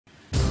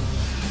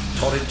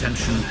torrid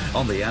tension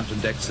on the Ant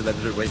and Dec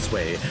Celebrity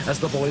Raceway as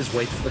the boys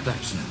wait for the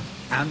klaxon.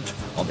 Ant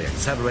on the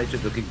accelerator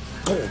looking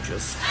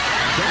gorgeous,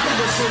 Dec on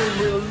the steering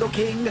wheel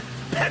looking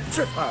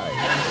petrified.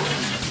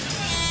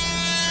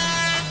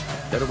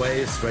 They're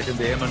away straight in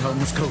the Eamon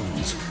Holmes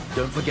cones.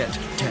 Don't forget,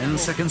 10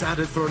 seconds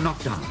added for a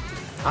knockdown.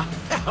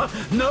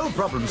 No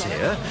problems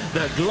here.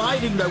 They're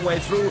gliding their way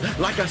through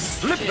like a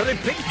slippery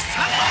pink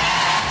salmon.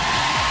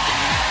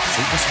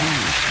 Super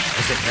smooth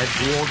as they head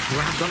toward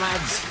Grab the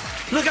Lads.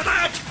 Look at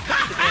that!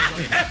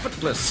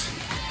 Effortless.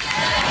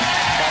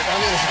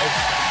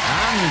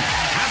 And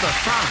rather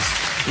fast.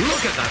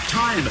 Look at that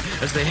time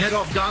as they head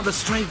off down the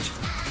straight.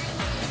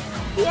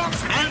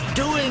 What's Ant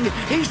doing?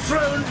 He's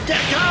thrown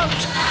Dec out!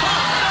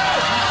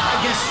 I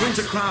guess brings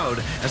a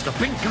crowd as the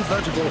pink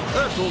convertible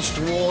hurtles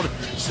toward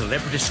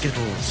Celebrity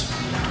Skittles.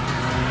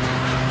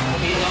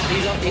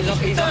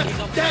 He's up.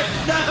 Dec,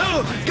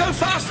 no! Go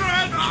faster,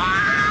 Ant!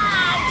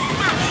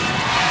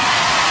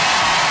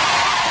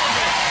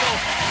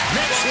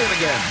 Next hit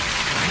again.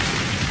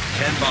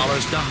 Ken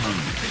Barlow's down.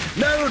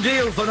 No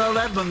deal for Noel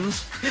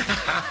Edmonds.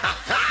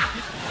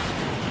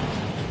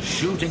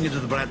 Shooting into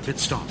the Brad pit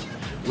stop,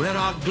 where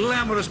our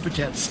glamorous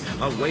pitettes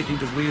are waiting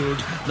to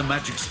wield the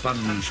magic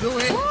sponge.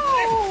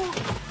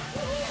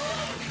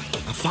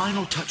 A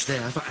final touch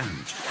there for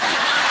Ant.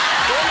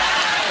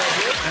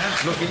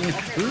 Ant looking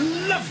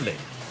lovely.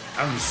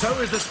 And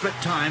so is the split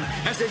time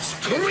as they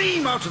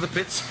scream out of the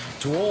pits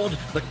toward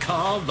the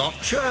car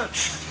lot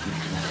church.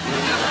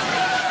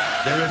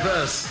 They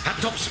reverse at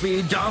top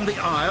speed down the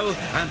aisle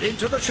and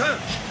into the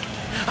church.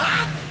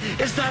 Ah!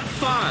 Is that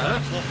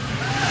fire?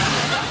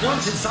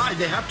 Once inside,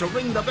 they have to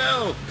ring the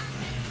bell.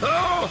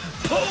 Oh!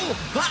 Pull!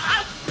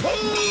 Ah, pull!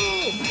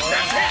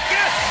 That's it!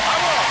 Yes!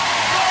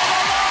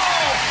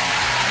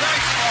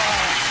 Nice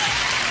one!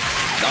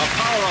 Now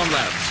power on,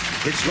 lads.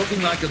 It's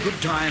looking like a good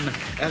time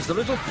as the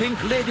little pink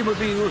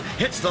ladymobile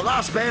hits the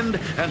last bend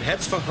and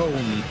heads for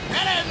home.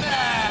 Get in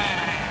there!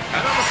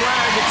 And on the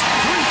flag, it's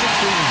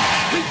 316.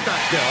 Beat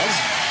that, girls.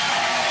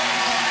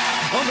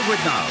 On the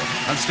grid now,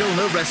 and still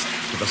no rest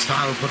for the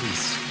style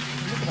police.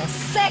 Look at a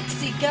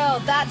sexy girl.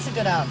 That's a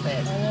good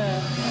outfit.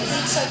 Is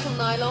it total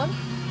nylon?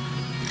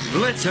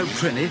 Let's hope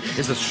Trinny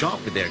is as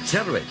sharp with the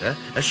accelerator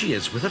as she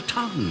is with her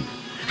tongue.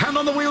 Hand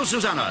on the wheel,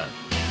 Susanna.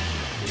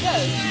 Go.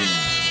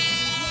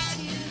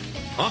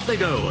 Off they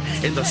go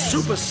in the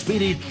super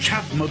speedy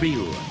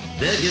Chatmobile.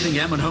 They're giving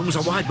Eamon Holmes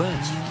a wide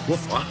berth.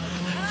 Woof,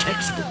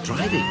 textbook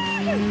driving.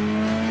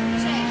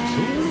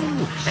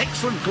 Ooh,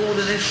 excellent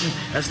coordination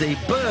as they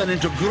burn in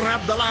to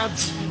grab the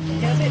lads.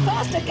 Get a bit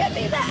faster, get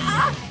me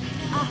there.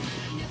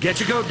 Get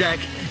your go, Dec.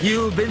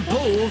 You've been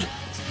pulled.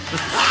 He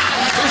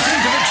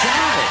seems a bit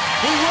shy.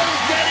 He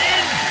won't get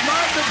in.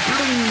 Mind the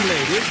bling,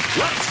 lady.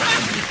 What's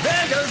that?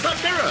 There goes the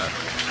mirror.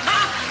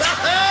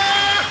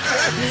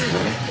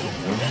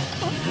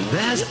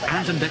 There's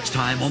Ant and Dec's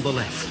time on the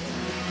left.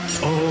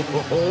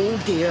 Oh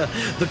dear,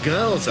 the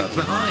girls are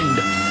behind.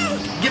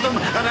 Give them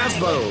an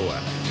asbo.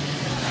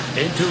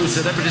 Into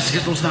Celebrity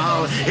Skittles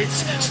now.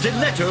 It's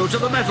stiletto to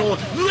the metal.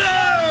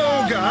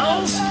 No,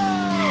 girls!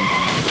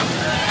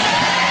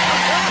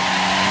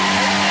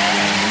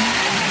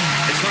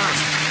 It's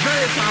fast,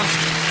 very fast.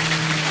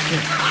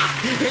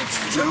 It's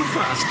too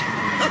fast.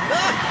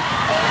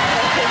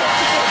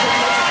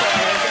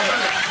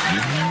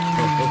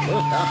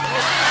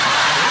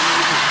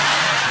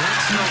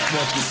 That's not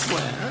what you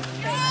swear.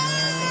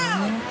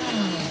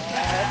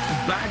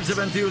 Bags of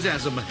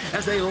enthusiasm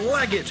as they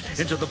lag it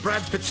into the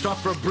Brad pit stop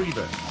for a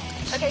breather.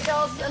 Okay,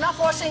 girls, enough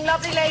washing,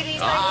 lovely ladies.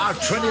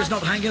 Trinny's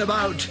not hanging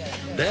about.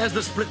 There's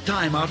the split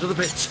time out of the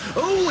pits.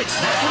 Oh, it's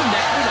neck and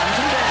neck with Ant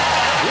and Dec.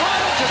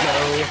 1 to go.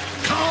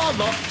 Car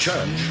lot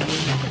church.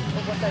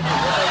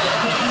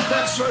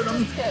 That's thrown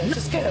them.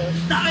 Just go.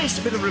 Nice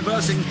bit of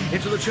reversing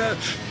into the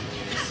church.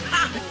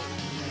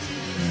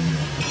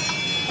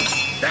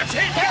 That's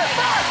it.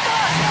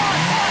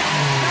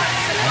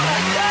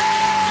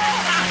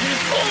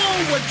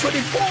 Forward, 20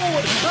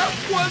 forward.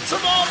 Upwards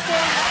and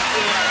onwards.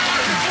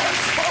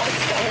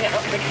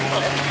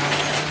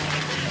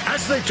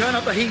 As they turn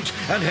up the heat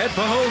and head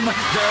for home,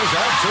 there's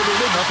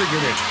absolutely nothing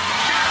in it.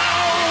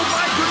 Oh,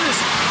 my goodness.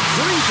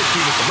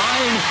 3:15 at the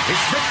line.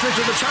 It's victory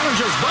to the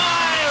challengers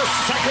by a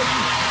second.